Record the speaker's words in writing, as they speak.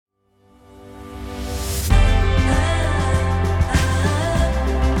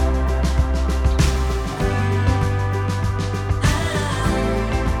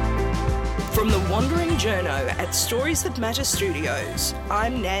Stories That Matter Studios.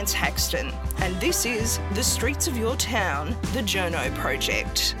 I'm Nance Haxton, and this is The Streets of Your Town, the Journo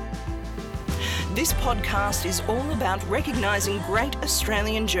Project. This podcast is all about recognising great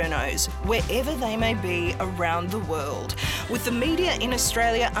Australian journos, wherever they may be around the world. With the media in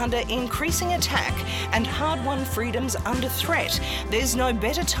Australia under increasing attack and hard-won freedoms under threat, there's no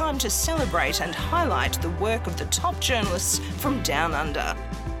better time to celebrate and highlight the work of the top journalists from down under.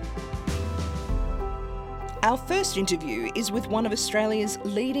 Our first interview is with one of Australia's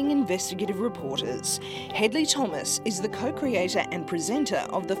leading investigative reporters. Hedley Thomas is the co-creator and presenter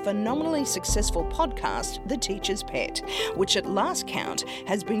of the phenomenally successful podcast, The Teacher's Pet, which at last count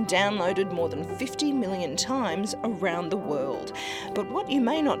has been downloaded more than 50 million times around the world. But what you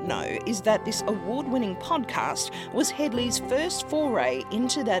may not know is that this award-winning podcast was Hedley's first foray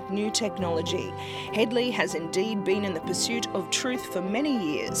into that new technology. Hedley has indeed been in the pursuit of truth for many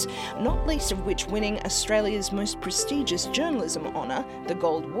years, not least of which winning Australia's most prestigious journalism honour, the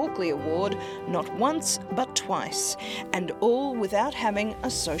Gold Walkley Award, not once but twice, and all without having a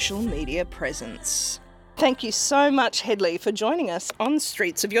social media presence. Thank you so much, Hedley, for joining us on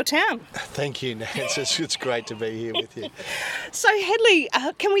Streets of Your Town. Thank you, Nance. It's great to be here with you. So, Hedley,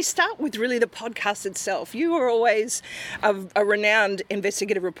 can we start with really the podcast itself? You were always a renowned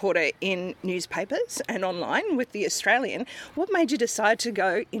investigative reporter in newspapers and online with The Australian. What made you decide to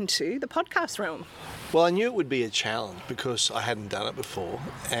go into the podcast realm? Well, I knew it would be a challenge because I hadn't done it before,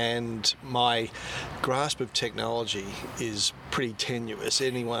 and my grasp of technology is pretty tenuous.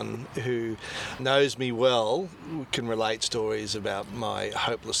 Anyone who knows me well can relate stories about my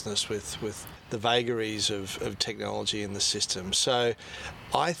hopelessness with the vagaries of technology in the system. So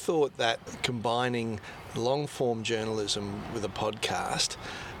I thought that combining long-form journalism with a podcast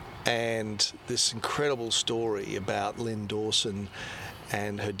and this incredible story about Lynn Dawson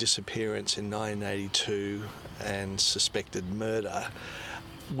and her disappearance in 1982 and suspected murder,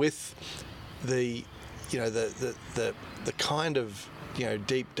 with the kind of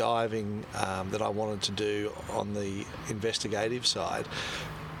deep diving that I wanted to do on the investigative side,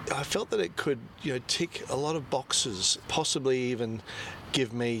 I felt that it could tick a lot of boxes, possibly even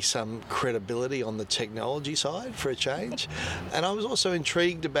give me some credibility on the technology side for a change. And I was also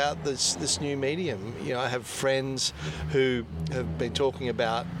intrigued about this new medium. I have friends who have been talking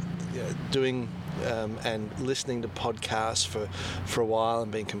about doing and listening to podcasts for a while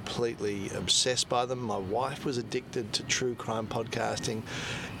and being completely obsessed by them. My wife was addicted to true crime podcasting.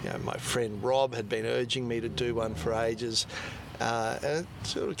 My friend Rob had been urging me to do one for ages. And it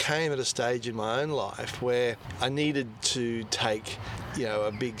sort of came at a stage in my own life where I needed to take,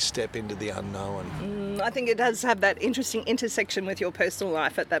 a big step into the unknown. I think it does have that interesting intersection with your personal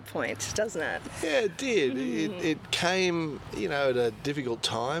life at that point, doesn't it? Yeah, it did. It came, at a difficult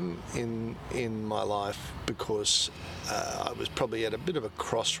time in my life because I was probably at a bit of a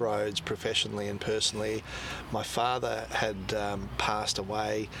crossroads professionally and personally. My father had passed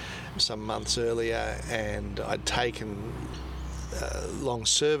away some months earlier, and I'd taken long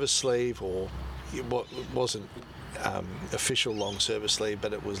service leave, or it wasn't official long service leave,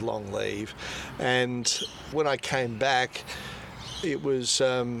 but it was long leave. And when I came back, it was,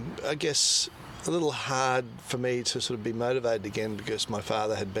 I guess, a little hard for me to sort of be motivated again because my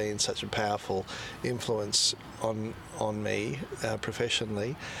father had been such a powerful influence on me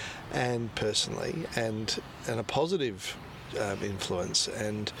professionally and personally, and a positive influence.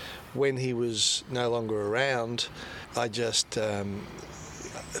 And when he was no longer around, I just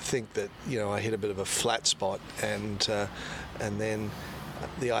think that I hit a bit of a flat spot, and then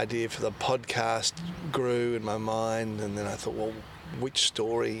the idea for the podcast grew in my mind, and then I thought, well, which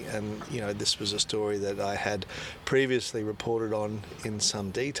story? And this was a story that I had previously reported on in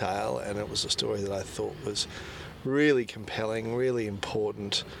some detail, and it was a story that I thought was really compelling, really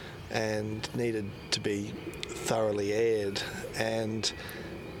important, and needed to be thoroughly aired, and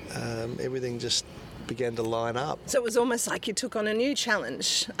everything just began to line up. So it was almost like you took on a new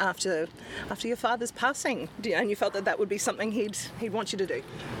challenge after your father's passing, and you felt that would be something he'd want you to do.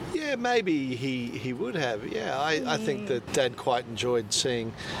 Yeah, maybe he would have. Yeah, I think that Dad quite enjoyed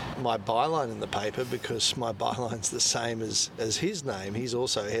seeing my byline in the paper because my byline's the same as his name. He's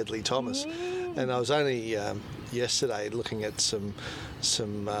also Hedley Thomas. And I was only yesterday looking at some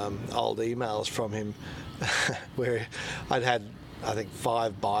old emails from him where I'd had, I think,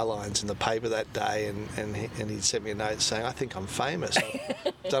 5 bylines in the paper that day, and he'd sent me a note saying, I think I'm famous.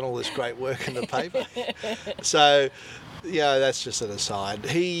 I've done all this great work in the paper. So Yeah, that's just an aside.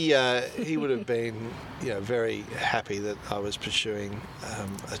 He would have been, very happy that I was pursuing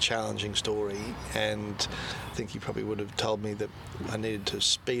a challenging story, and I think he probably would have told me that I needed to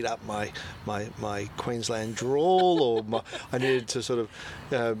speed up my Queensland drawl, or I needed to sort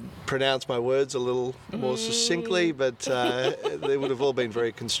of pronounce my words a little more succinctly. But they would have all been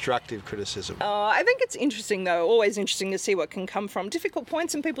very constructive criticism. Oh, I think it's interesting, though. Always interesting to see what can come from difficult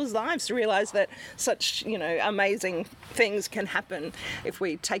points in people's lives, to realise that such, amazing things can happen if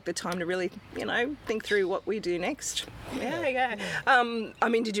we take the time to really, think through what we do next. Yeah.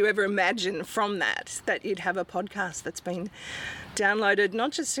 Did you ever imagine from that you'd have a podcast that's been downloaded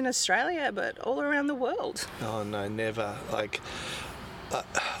not just in Australia but all around the world? Oh no, never.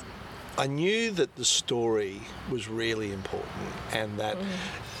 I knew that the story was really important, and that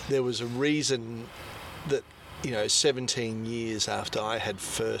there was a reason that 17 years after I had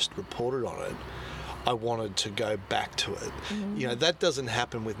first reported on it, I wanted to go back to it. That doesn't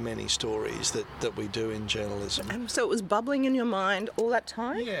happen with many stories that we do in journalism. And so it was bubbling in your mind all that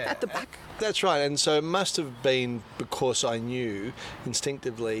time? Yeah. At the back? That's right. And so it must have been because I knew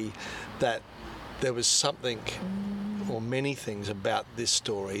instinctively that there was something or many things about this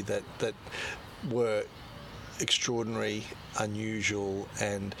story that were extraordinary, unusual,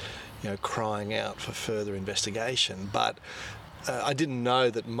 and crying out for further investigation. But I didn't know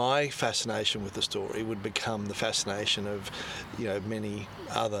that my fascination with the story would become the fascination of, many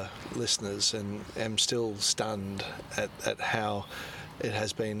other listeners, and am still stunned at how it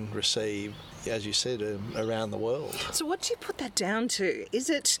has been received, as you said, around the world. So what do you put that down to? Is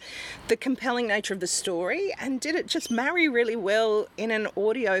it the compelling nature of the story, and did it just marry really well in an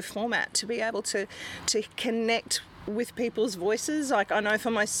audio format to be able to connect with people's voices? Like, I know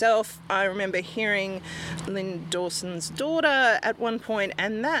for myself, I remember hearing Lynn Dawson's daughter at one point,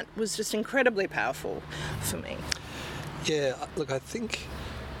 and that was just incredibly powerful for me. Yeah, look, I think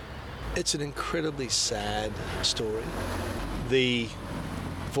it's an incredibly sad story. The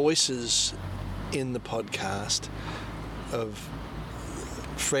voices in the podcast of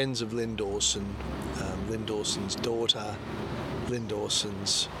friends of Lynn Dawson, Lynn Dawson's daughter, Lynn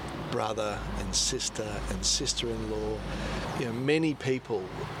Dawson's brother and sister-in-law, many people,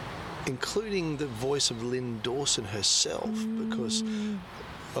 including the voice of Lynn Dawson herself, because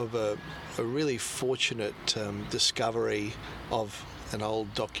of a really fortunate discovery of an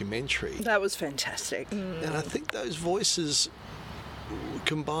old documentary. That was fantastic. And I think those voices,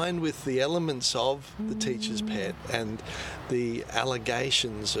 combined with the elements of The Teacher's Pet and the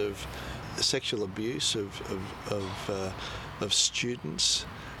allegations of sexual abuse of students,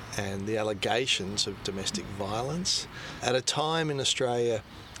 and the allegations of domestic violence at a time in Australia,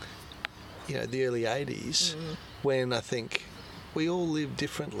 the early 80s, when I think we all lived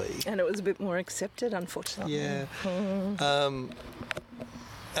differently. And it was a bit more accepted, unfortunately. Yeah.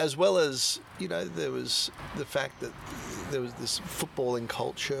 As well as, there was the fact that there was this footballing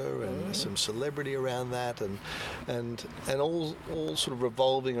culture and some celebrity around that, and all sort of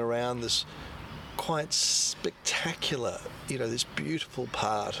revolving around this quite spectacular, this beautiful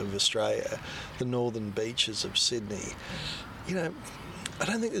part of Australia, the northern beaches of Sydney. I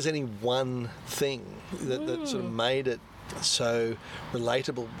don't think there's any one thing that sort of made it so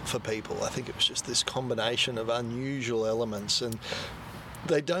relatable for people. I think it was just this combination of unusual elements, and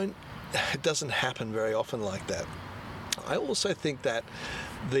it doesn't happen very often like that. I also think that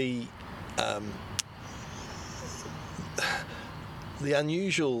the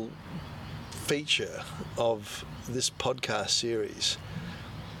unusual feature of this podcast series,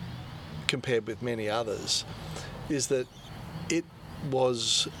 compared with many others, is that it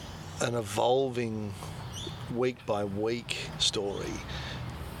was an evolving week by week story.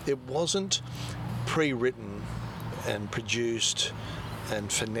 It wasn't pre-written and produced and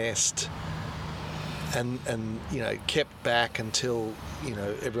finessed and kept back until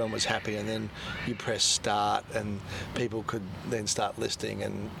everyone was happy, and then you press start and people could then start listening,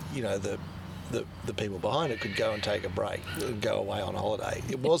 and the people behind it could go and take a break and go away on holiday.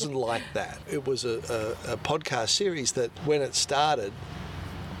 It wasn't like that. It was a podcast series that, when it started,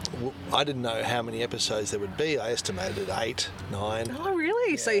 I didn't know how many episodes there would be. I estimated 8, 9. Oh,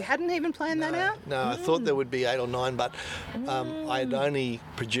 really? Yeah. So you hadn't even planned that out? No, I thought there would be 8 or 9, but I had only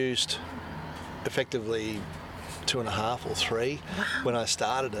produced effectively 2.5 or 3 when I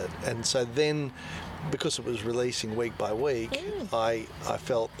started it. And so then, because it was releasing week by week, I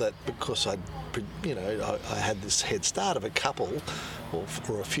felt that because I had this head start of a couple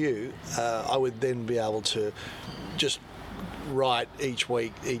or a few, I would then be able to just write each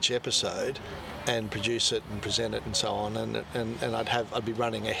week, each episode, and produce it and present it and so on, and I'd be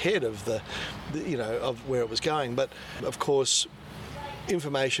running ahead of the of where it was going. But of course,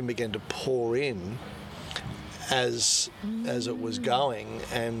 information began to pour in as it was going,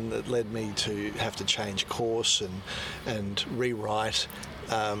 and it led me to have to change course and rewrite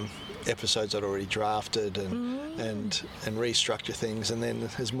episodes I'd already drafted and restructure things. And then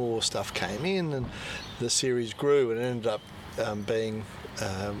as more stuff came in, and the series grew, and it ended up being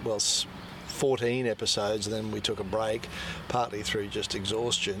 14 episodes. And then we took a break, partly through just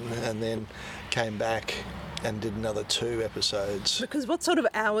exhaustion, and then came back and did another 2 episodes. Because what sort of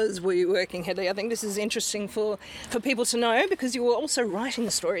hours were you working, Hedley? I think this is interesting for people to know, because you were also writing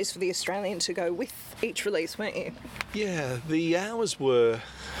stories for The Australian to go with each release, weren't you? Yeah, the hours were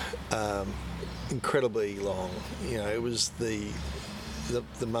incredibly long. It was the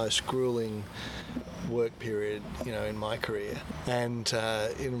most grueling work period, in my career, and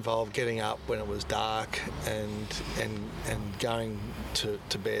it involved getting up when it was dark and going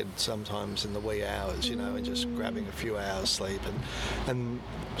to bed sometimes in the wee hours, and just grabbing a few hours sleep, and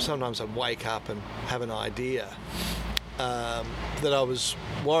sometimes I'd wake up and have an idea that I was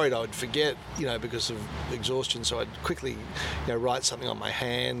worried I would forget, because of exhaustion. So I'd quickly, write something on my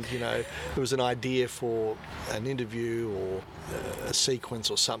hand. It was an idea for an interview or a sequence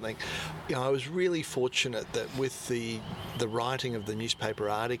or something. I was really fortunate that with the writing of the newspaper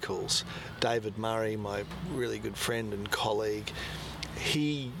articles, David Murray, my really good friend and colleague,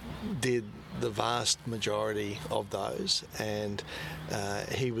 he did the vast majority of those, and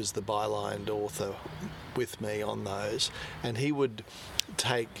he was the byline author with me on those, and he would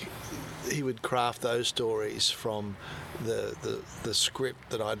craft those stories from the script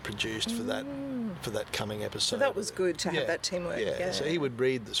that I'd produced for that coming episode. So that was good to have that teamwork. Yeah, so he would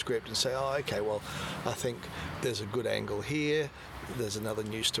read the script and say, oh, okay, well, I think there's a good angle here, there's another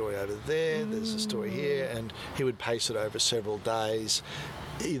news story over there, there's a story here, and he would pace it over several days,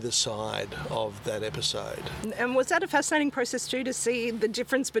 either side of that episode. And was that a fascinating process too, to see the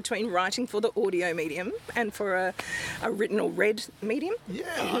difference between writing for the audio medium and for a written or read medium? Yeah,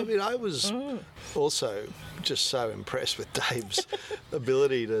 I mean, I was also just so impressed with Dave's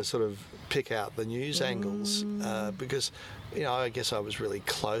ability to sort of pick out the news angles, because I guess I was really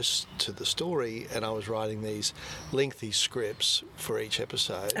close to the story, and I was writing these lengthy scripts for each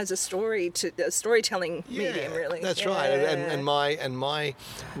episode as a storytelling medium, really. That's right. And my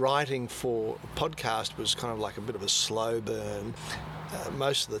writing for podcast was kind of like a bit of a slow burn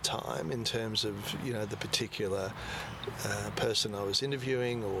most of the time, in terms of the particular person I was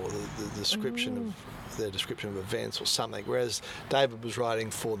interviewing, or the description of their description of events or something, whereas David was writing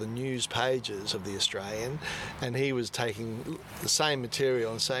for the news pages of The Australian, and he was taking the same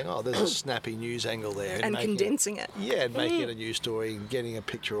material and saying, oh, there's a snappy news angle there, and condensing it. Yeah, and making it a news story, getting a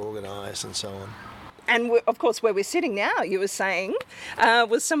picture organised and so on. And of course, where we're sitting now, you were saying,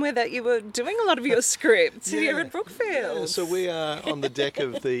 was somewhere that you were doing a lot of your scripts here at Brookfield. Yeah, so we are on the deck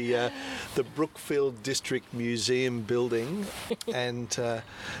of the Brookfield District Museum building, and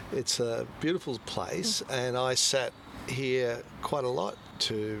it's a beautiful place. And I sat here quite a lot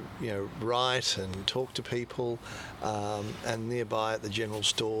to write and talk to people, and nearby at the general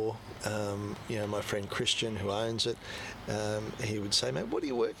store, my friend Christian, who owns it, he would say, mate, what are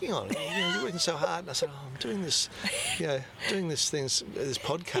you working on? You're working so hard. And I said, oh, I'm doing this, this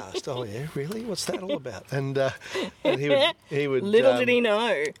podcast. Oh yeah, really? What's that all about? And he would little did he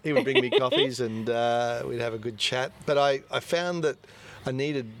know, he would bring me coffees, and we'd have a good chat. But I found that I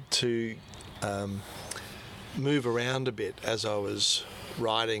needed to move around a bit as I was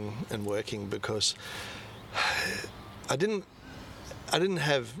writing and working, because I didn't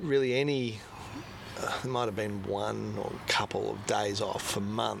have really any. There might have been one or a couple of days off for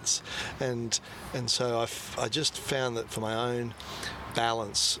months, and so I just found that for my own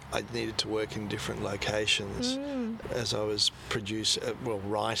balance, I needed to work in different locations as I was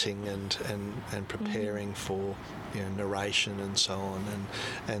writing and preparing for narration and so on,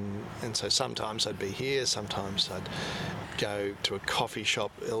 and so sometimes I'd be here, sometimes I'd go to a coffee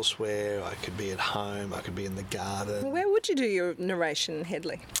shop elsewhere, I could be at home, I could be in the garden. Where would you do your narration,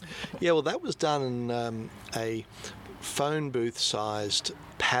 Hedley? Yeah, well, that was done in a phone booth sized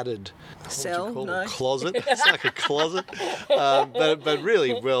padded cell, closet. It's like a closet, but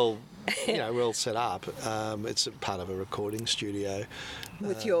really well set up. It's a part of a recording studio.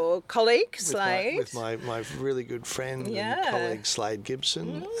 With your colleague, Slade? With my really good friend and colleague, Slade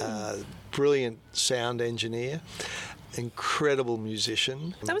Gibson. Brilliant sound engineer, incredible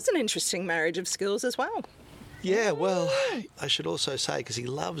musician. That was an interesting marriage of skills as well. Yeah, well, I should also say, because he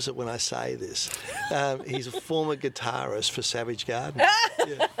loves it when I say this, he's a former guitarist for Savage Garden.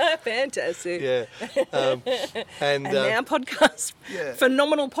 Yeah. Fantastic. Yeah. And now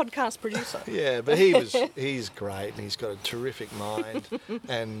phenomenal podcast producer. Yeah, but he's great, and he's got a terrific mind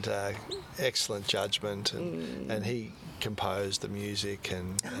and excellent judgment, and he composed the music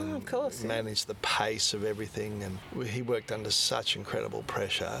and of course, managed the pace of everything, and he worked under such incredible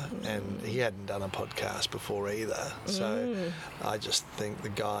pressure, and he hadn't done a podcast before either, so I just think the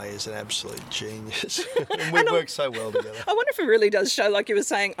guy is an absolute genius. And we work so well together. I wonder if it really does show, like you were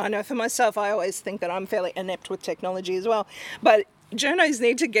saying. I know for myself, I always think that I'm fairly inept with technology as well, but journos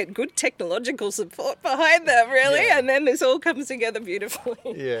need to get good technological support behind them, really, and then this all comes together beautifully.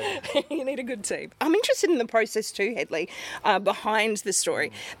 Yeah. You need a good team. I'm interested in the process too, Hedley, behind the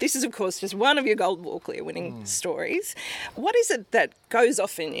story. This is, of course, just one of your Gold Walkley winning stories. What is it that goes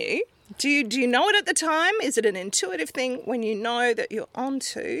off in you? Do you know it at the time? Is it an intuitive thing when you know that you're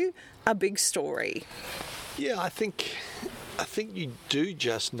onto a big story? Yeah, I think you do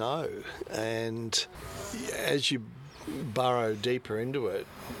just know, and as you burrow deeper into it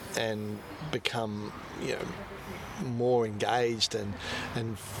and become, more engaged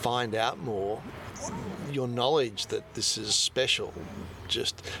and find out more, your knowledge that this is special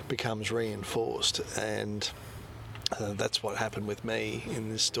just becomes reinforced, and that's what happened with me in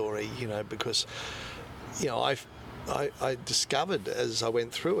this story, because I discovered as I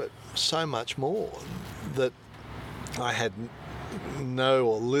went through it so much more that I had no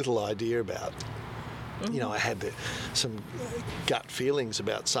or little idea about. I had some gut feelings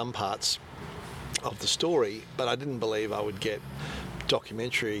about some parts of the story, but I didn't believe I would get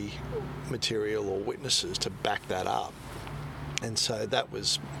documentary material or witnesses to back that up. And so that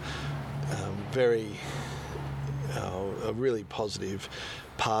was a really positive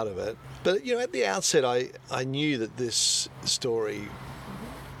part of it. But, at the outset, I knew that this story,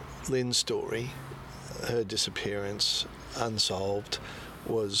 Lynn's story, her disappearance, unsolved,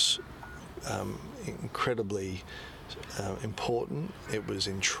 was incredibly important. It was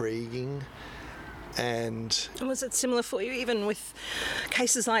intriguing, and was it similar for you even with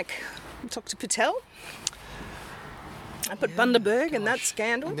cases like Dr. Patel up at Bundaberg and that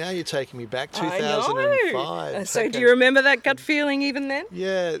scandal? Now you're taking me back 2005. So do you remember that gut feeling even then?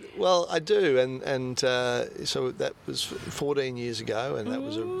 Yeah, well, I do, and so that was 14 years ago, and that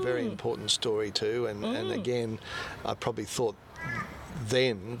was a very important story too, and again, I probably thought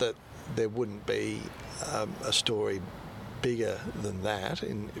then that there wouldn't be a story bigger than that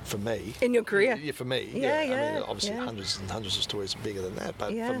for me. In your career? Yeah, for me. Yeah. I mean, obviously hundreds and hundreds of stories are bigger than that, but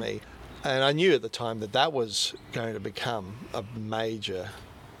for me. And I knew at the time that was going to become a major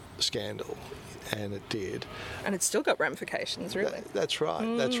scandal, and it did. And it's still got ramifications, really. That's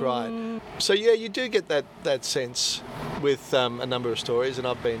right. So, you do get that sense with a number of stories, and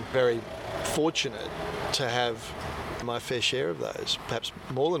I've been very fortunate to have my fair share of those, perhaps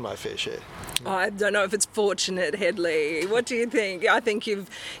more than my fair share. I don't know if it's fortunate, Hedley. What do you think? I think you've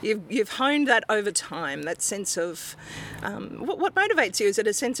honed that over time, that sense of what motivates you? Is it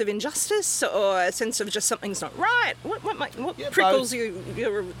a sense of injustice or a sense of just something's not right? What prickles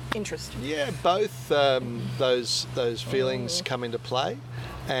your interest? Yeah, both those feelings come into play,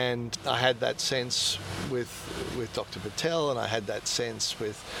 and I had that sense with Dr. Patel, and I had that sense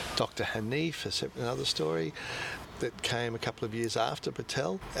with Dr. Hanif, another story that came a couple of years after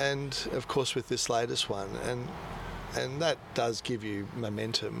Patel, and of course with this latest one, and that does give you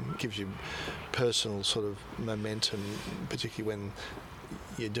momentum, gives you personal sort of momentum, particularly when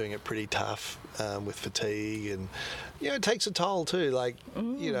you're doing it pretty tough with fatigue, and it takes a toll too. Like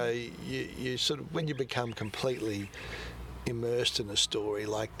you sort of, when you become completely immersed in a story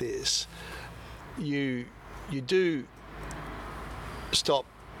like this, you do stop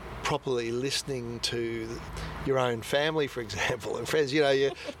properly listening to your own family, for example, and friends,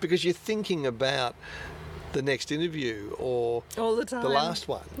 because you're thinking about the next interview or all the time, the last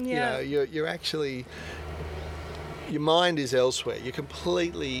one. Yeah. You're actually, your mind is elsewhere. You're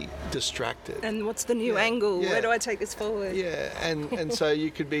completely distracted. And what's the new angle? Where do I take this forward? Yeah, and so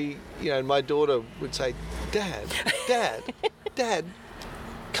you could be, my daughter would say, Dad,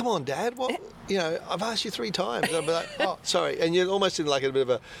 come on, Dad, what? I've asked you 3 times. And I'll be like, oh, sorry. And you're almost in like a bit of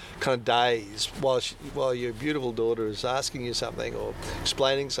a kind of daze while your beautiful daughter is asking you something or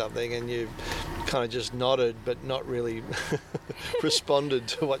explaining something, and you've kind of just nodded but not really responded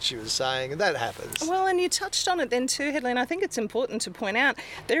to what she was saying, and that happens. Well, and you touched on it then too, Hedley, and I think it's important to point out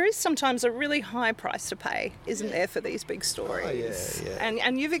there is sometimes a really high price to pay, isn't there, for these big stories? Oh, yeah.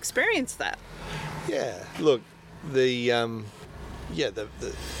 And you've experienced that. Yeah. Look, there's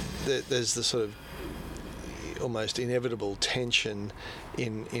the sort of almost inevitable tension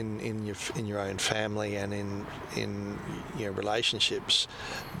in your own family and in your relationships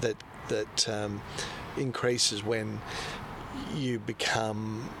that increases when you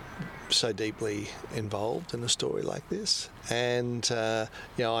become so deeply involved in a story like this. And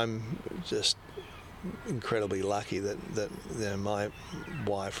I'm just incredibly lucky that my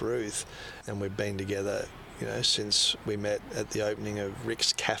wife Ruth, and we've been together since we met at the opening of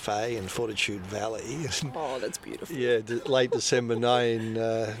Rick's Cafe in Fortitude Valley. Oh, that's beautiful. Yeah, late December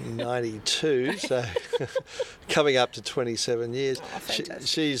 1992, so coming up to 27 years. Oh, fantastic.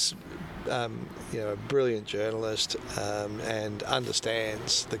 She's a brilliant journalist and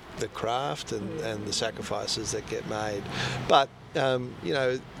understands the craft and the sacrifices that get made. But,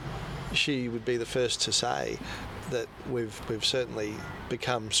 she would be the first to say that we've certainly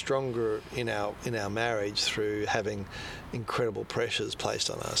become stronger in our marriage through having incredible pressures placed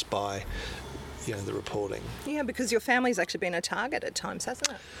on us by the reporting. Yeah, because your family's actually been a target at times, hasn't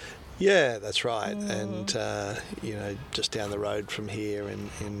it? Yeah, that's right. And just down the road from here in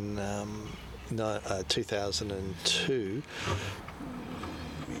 2002,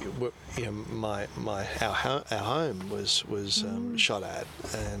 our home was shot at,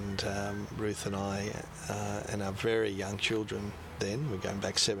 and Ruth and I and our very young children then, we're going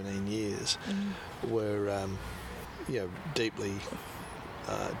back 17 years, were deeply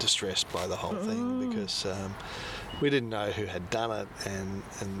distressed by the whole thing, because we didn't know who had done it, and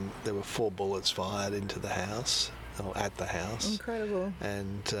there were 4 bullets fired into the house, or at the house. Incredible.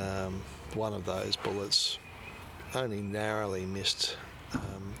 And one of those bullets only narrowly missed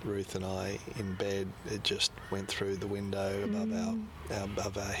Ruth and I in bed. It just went through the window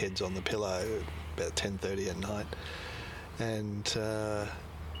above our heads on the pillow about 10:30 at night, and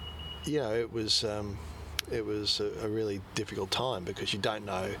it was a really difficult time, because you don't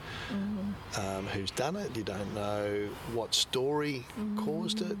know who's done it, you don't know what story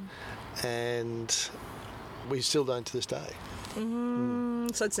caused it, and we still don't to this day.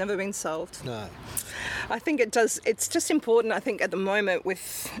 So it's never been solved. No. I think it does. It's just important, I think, at the moment,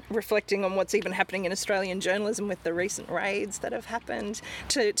 with reflecting on what's even happening in Australian journalism with the recent raids that have happened,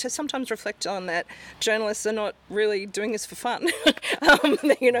 to sometimes reflect on that journalists are not really doing this for fun.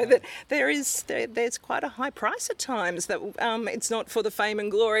 That there's quite a high price at times, that it's not for the fame and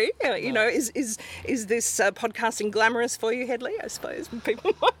glory. Is this podcasting glamorous for you, Hedley? I suppose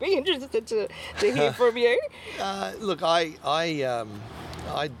people might be interested to hear from you. Look, I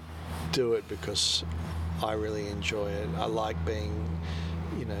do it because I really enjoy it. I like being,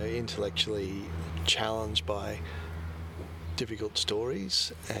 intellectually challenged by difficult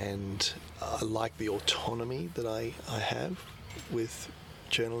stories, and I like the autonomy that I have with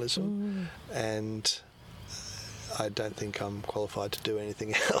journalism, and I don't think I'm qualified to do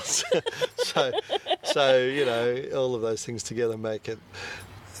anything else. so all of those things together make it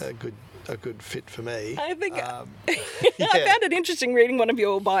a good fit for me. I think I found it interesting reading one of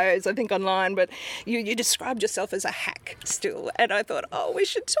your bios, I think online, but you described yourself as a hack still, and I thought, we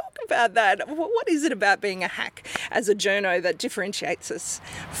should talk about that. What is it about being a hack as a journo that differentiates us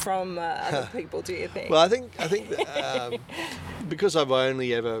from other people, do you think? Well, I think because I've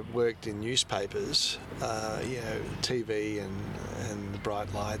only ever worked in newspapers, TV and the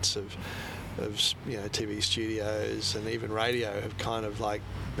bright lights of TV studios and even radio have kind of like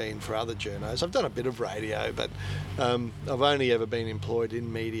been for other journos. I've done a bit of radio, but I've only ever been employed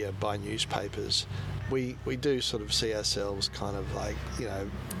in media by newspapers. We do sort of see ourselves kind of like,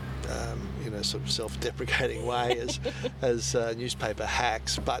 sort of self-deprecating way as newspaper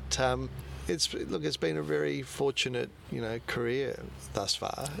hacks, but it's been a very fortunate career thus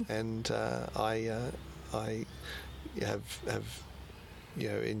far, and I have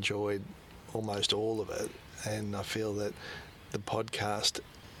enjoyed almost all of it, and I feel that the podcast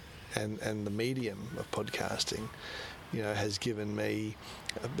and the medium of podcasting has given me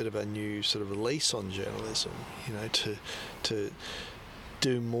a bit of a new sort of lease on journalism, to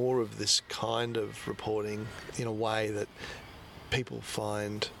do more of this kind of reporting in a way that people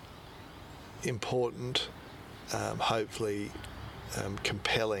find important, hopefully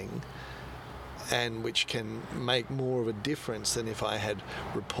compelling, and which can make more of a difference than if I had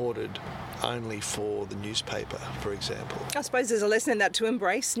reported only for the newspaper, for example. I suppose there's a lesson in that, to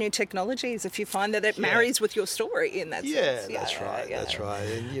embrace new technologies if you find that it marries with your story in that sense. That's right.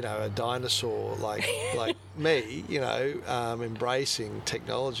 And, a dinosaur like me, embracing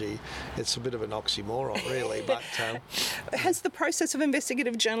technology, it's a bit of an oxymoron, really. But has the process of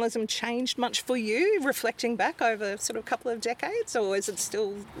investigative journalism changed much for you, reflecting back over sort of a couple of decades, or is it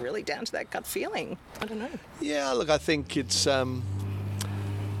still really down to that gut feeling? I don't know. Yeah, look, I think it's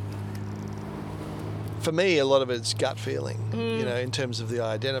for me, a lot of it's gut feeling, in terms of the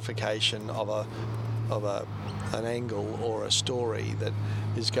identification of an angle or a story that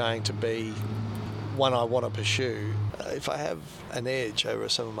is going to be one I want to pursue. If I have an edge over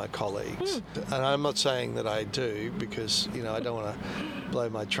some of my colleagues, and I'm not saying that I do because, I don't want to blow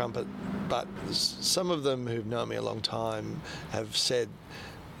my trumpet, but some of them who've known me a long time have said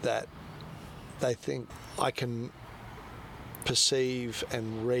that they think I can perceive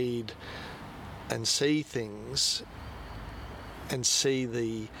and read and see things and see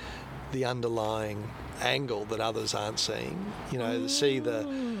the underlying angle that others aren't seeing, see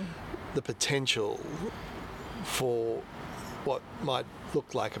the potential for what might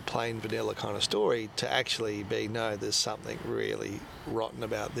look like a plain vanilla kind of story to actually be, no, there's something really rotten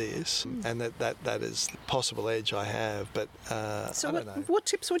about this, and that is the possible edge I have. But so I don't know. What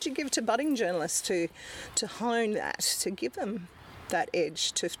tips would you give to budding journalists to hone that, to give them that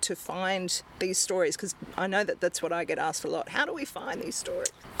edge, to find these stories? Because I know that's what I get asked a lot. How do we find these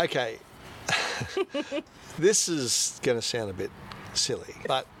stories? Okay, this is going to sound a bit silly,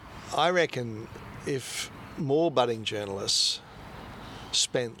 but I reckon if more budding journalists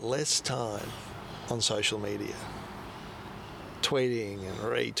spent less time on social media, tweeting and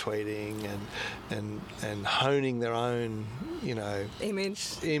retweeting and honing their own,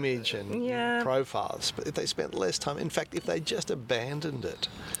 image and profiles. But if they spent less time, in fact, if they just abandoned it.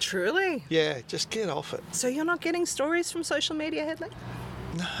 Truly? Yeah, just get off it. So you're not getting stories from social media, Hedley?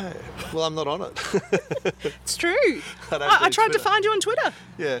 No. Well, I'm not on it. It's true. I tried to find you on Twitter.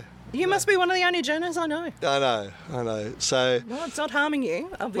 Yeah. You must be one of the only journalists I know. I know. So, well, it's not harming you,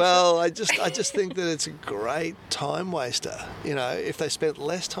 obviously. Well, I just think that it's a great time waster. If they spent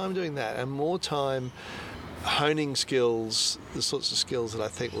less time doing that and more time honing skills, the sorts of skills that I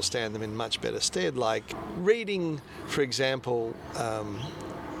think will stand them in much better stead, like reading, for example,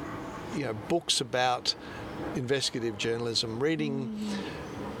 books about investigative journalism, reading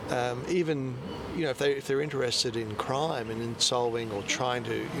even, if they're interested in crime and in solving or trying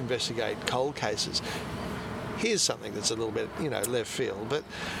to investigate cold cases. Here's something that's a little bit, left field. But,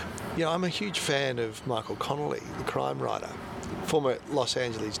 I'm a huge fan of Michael Connolly, the crime writer, former Los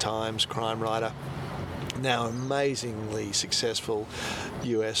Angeles Times crime writer, now amazingly successful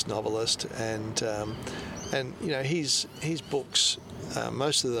US novelist. And his books,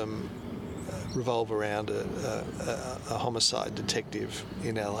 most of them revolve around a homicide detective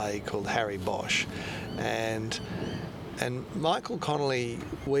in LA called Harry Bosch, and Michael Connolly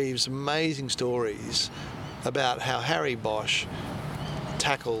weaves amazing stories about how Harry Bosch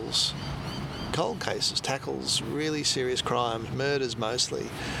tackles cold cases, tackles really serious crimes, murders mostly,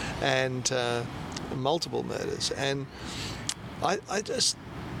 and multiple murders. And I just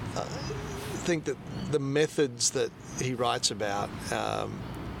think that the methods that he writes about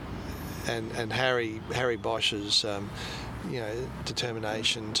and Harry Bosch's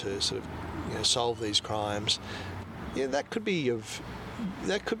determination to sort of solve these crimes, that could be of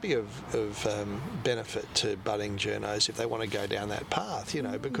benefit to budding journos if they want to go down that path,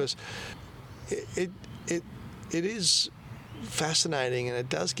 because it is fascinating, and it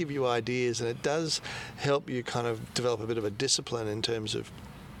does give you ideas, and it does help you kind of develop a bit of a discipline in terms of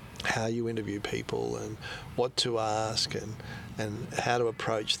how you interview people and what to ask and how to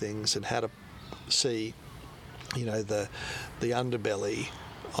approach things and how to see, the underbelly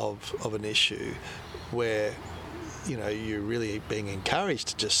of an issue where, you're really being encouraged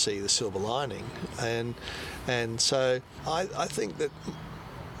to just see the silver lining. And so I think that,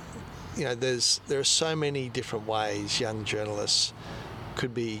 there are so many different ways young journalists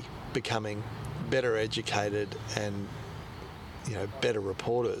could be becoming better educated and better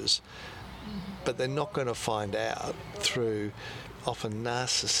reporters, but they're not going to find out through often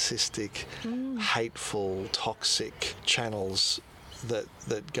narcissistic, hateful, toxic channels that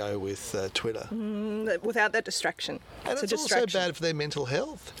go with Twitter. Without that distraction. And it's also bad for their mental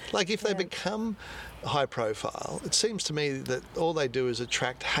health. Like if they become high profile, it seems to me that all they do is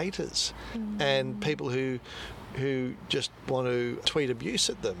attract haters and people who just want to tweet abuse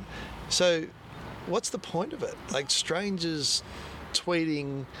at them. So what's the point of it? Like strangers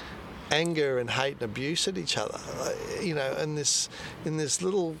tweeting anger and hate and abuse at each other, in this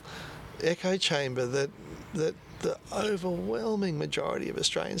little echo chamber that the overwhelming majority of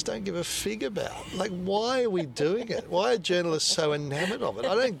Australians don't give a fig about. Like, why are we doing it? Why are journalists so enamoured of it?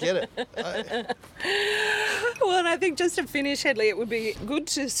 I don't get it. Well, and I think just to finish, Hedley, it would be good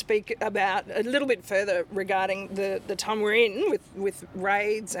to speak about a little bit further regarding the time we're in with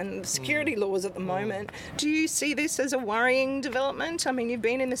raids and security laws at the moment. Do you see this as a worrying development? I mean, you've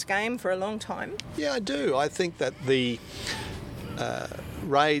been in this game for a long time. Yeah, I do. I think that the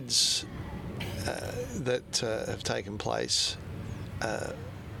raids that have taken place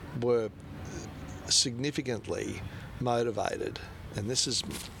were significantly motivated, and this is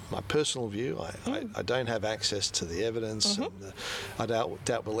my personal view. I don't have access to the evidence, and I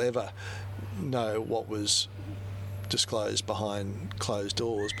doubt we'll ever know what was disclosed behind closed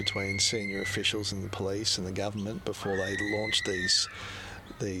doors between senior officials in the police and the government before they launched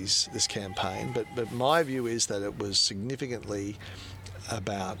this campaign. But my view is that it was significantly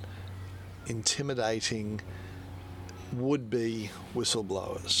about intimidating would-be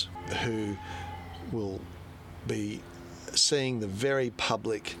whistleblowers who will be seeing the very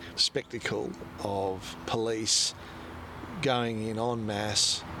public spectacle of police going in en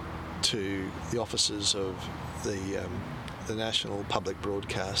masse to the offices of the national public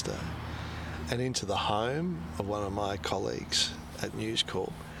broadcaster and into the home of one of my colleagues at News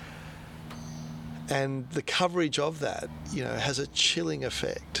Corp. And the coverage of that, has a chilling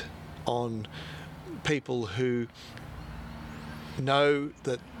effect on people who know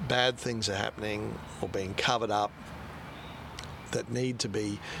that bad things are happening or being covered up that need to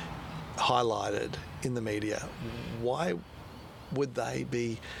be highlighted in the media. Why would they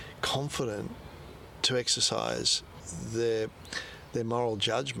be confident to exercise their moral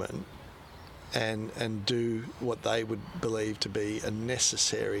judgment and do what they would believe to be a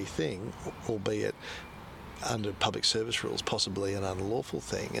necessary thing, albeit under public service rules, possibly an unlawful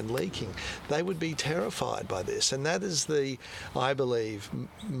thing, and leaking? They would be terrified by this. And that is I believe,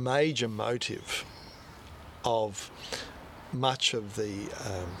 major motive of much of the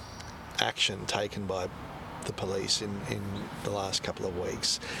action taken by the police in the last couple of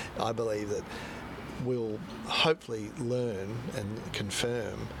weeks. I believe that we'll hopefully learn and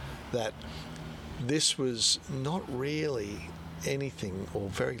confirm that this was not really anything or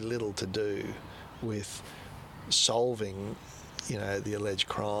very little to do with solving, the alleged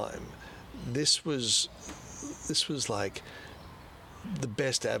crime. This was like the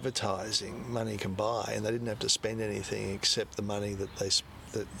best advertising money can buy, and they didn't have to spend anything except the money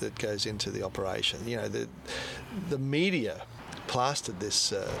that goes into the operation. The media plastered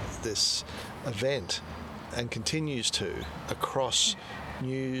this event and continues to across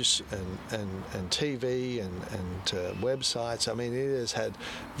news and TV and websites. I mean, it has had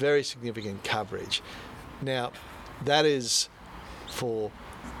very significant coverage. Now, that is for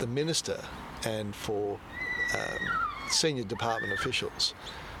the minister and for senior department officials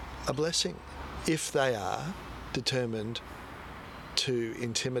a blessing if they are determined to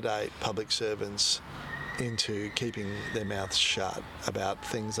intimidate public servants into keeping their mouths shut about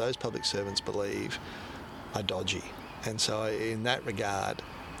things those public servants believe are dodgy. And so in that regard,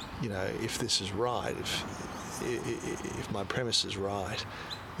 if this is right, if my premise is right,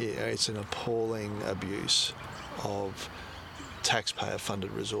 it's an appalling abuse of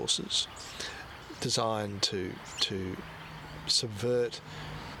taxpayer-funded resources designed to subvert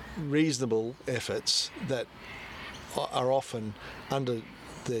reasonable efforts that are often, under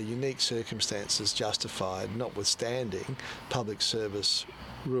the unique circumstances, justified, notwithstanding public service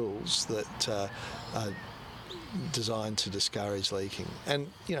rules that are designed to discourage leaking. And,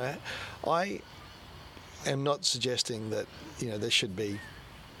 I am not suggesting that, there should be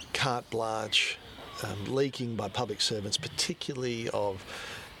carte blanche leaking by public servants, particularly of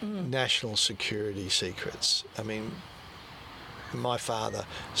national security secrets. I mean, my father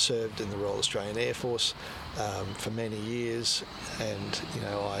served in the Royal Australian Air Force for many years, and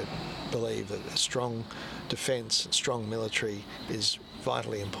I believe that a strong defence, strong military is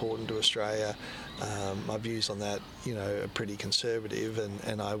vitally important to Australia. My views on that, are pretty conservative,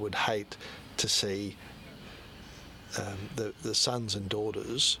 and I would hate to see the sons and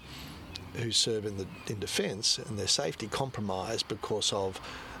daughters who serve in defence and their safety compromised because of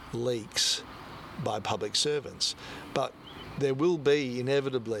leaks by public servants. But there will be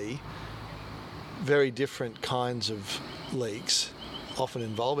inevitably very different kinds of leaks, often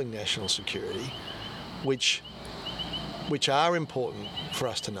involving national security, which are important for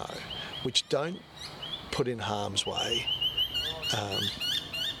us to know, which don't put in harm's way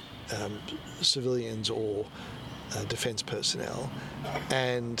civilians or defence personnel,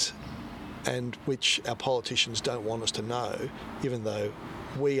 and which our politicians don't want us to know, even though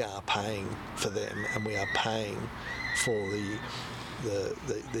we are paying for them and we are paying for the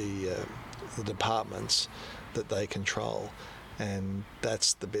departments that they control. And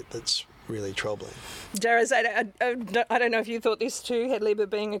that's the bit that's really troubling. Darragh, I don't know if you thought this too, Hedley, but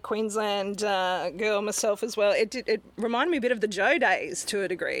being a Queensland girl myself as well, it reminded me a bit of the Joe days to a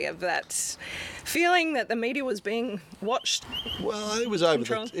degree, of that feeling that the media was being watched. Well, it was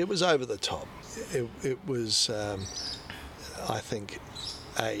over the top. It was, I think,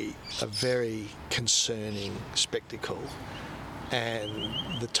 a very concerning spectacle.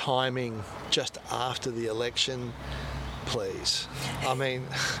 And the timing just after the election, please. I mean,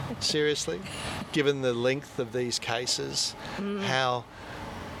 seriously, given the length of these cases, how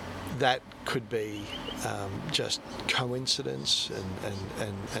that could be just coincidence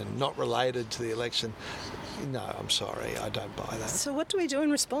and not related to the election. No, I'm sorry, I don't buy that. So what do we do in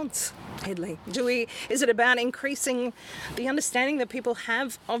response, Hedley? Is it about increasing the understanding that people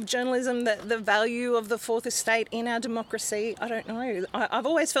have of journalism, the value of the fourth estate in our democracy? I don't know. I've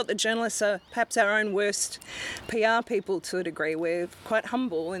always felt that journalists are perhaps our own worst PR people to a degree. We're quite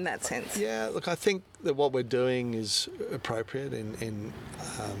humble in that sense. Yeah, look, I think that what we're doing is appropriate in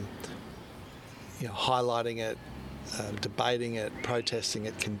highlighting it, debating it, protesting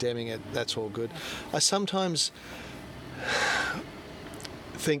it, condemning it. That's all good. I sometimes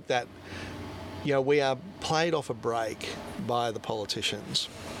think that we are played off a break by the politicians,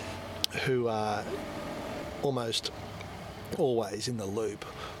 who are almost always in the loop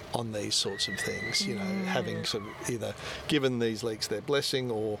on these sorts of things, having sort of either given these leaks their blessing,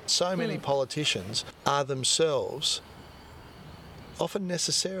 or so many politicians are themselves, often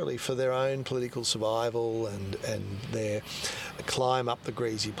necessarily for their own political survival and their climb up the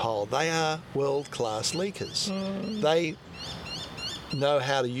greasy pole, they are world-class leakers. They know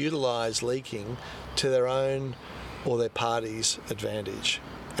how to utilise leaking to their own or their party's advantage,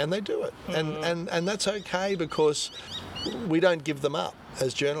 and they do it. And that's okay, because we don't give them up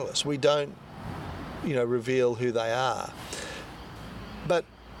as journalists. We don't, reveal who they are. But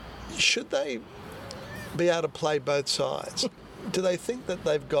should they be able to play both sides? Do they think that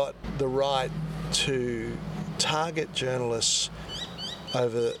they've got the right to target journalists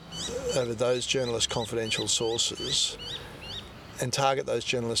over those journalists' confidential sources, and target those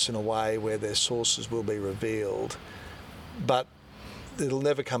journalists in a way where their sources will be revealed, but it'll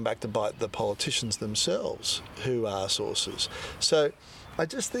never come back to bite the politicians themselves, who are sources? So I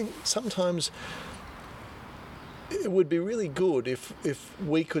just think sometimes it would be really good if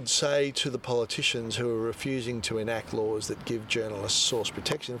we could say to the politicians who are refusing to enact laws that give journalists source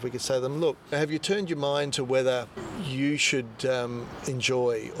protection, if we could say to them, look, have you turned your mind to whether you should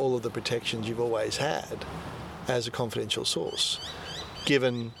enjoy all of the protections you've always had as a confidential source,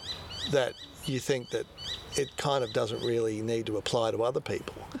 given that you think that it kind of doesn't really need to apply to other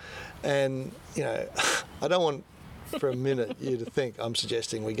people? And, I don't want for a minute you to think I'm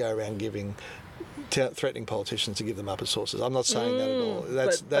suggesting we go around threatening politicians to give them up as sources. I'm not saying that at all.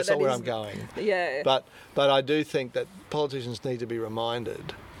 That's not where I'm going. Yeah. But I do think that politicians need to be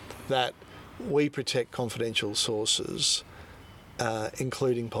reminded that we protect confidential sources,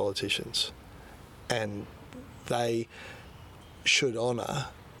 including politicians, and they should honour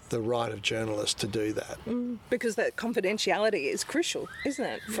the right of journalists to do that. Because that confidentiality is crucial, isn't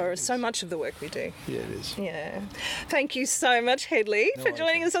it, for so much of the work we do? Yeah, it is. Yeah. Thank you so much, Hedley, for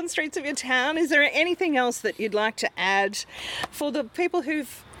joining us on Streets of Your Town. Is there anything else that you'd like to add for the people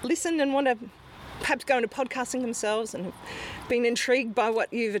who've listened and want to perhaps go into podcasting themselves and have been intrigued by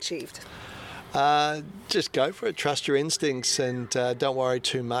what you've achieved? Just go for it. Trust your instincts, and don't worry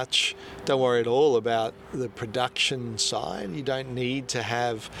too much. Don't worry at all about the production side. You don't need to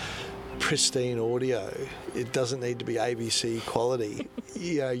have pristine audio. It doesn't need to be ABC quality.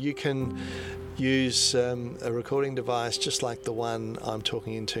 You can use a recording device just like the one I'm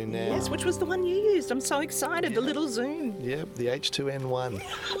talking into now. Yes, which was the one you used. I'm so excited, the little Zoom. Yeah, the H2N1.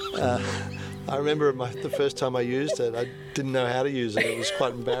 I remember the first time I used it, I didn't know how to use it. It was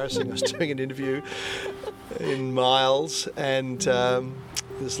quite embarrassing. I was doing an interview in Miles, and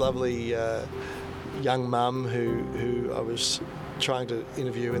this lovely young mum who I was trying to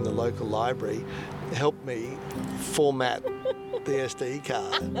interview in the local library helped me format the SD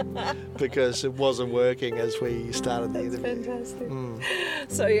card because it wasn't working as we started the interview. That's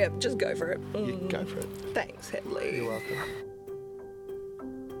fantastic. So yeah, just go for it. You can go for it. Thanks, Hedley. You're welcome.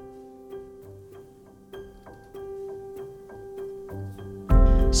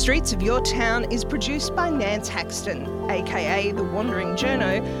 Streets of Your Town is produced by Nance Haxton, aka The Wandering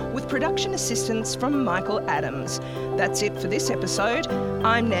Journo, with production assistance from Michael Adams. That's it for this episode.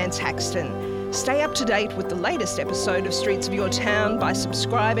 I'm Nance Haxton. Stay up to date with the latest episode of Streets of Your Town by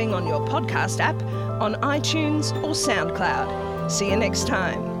subscribing on your podcast app, on iTunes or SoundCloud. See you next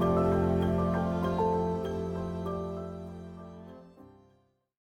time.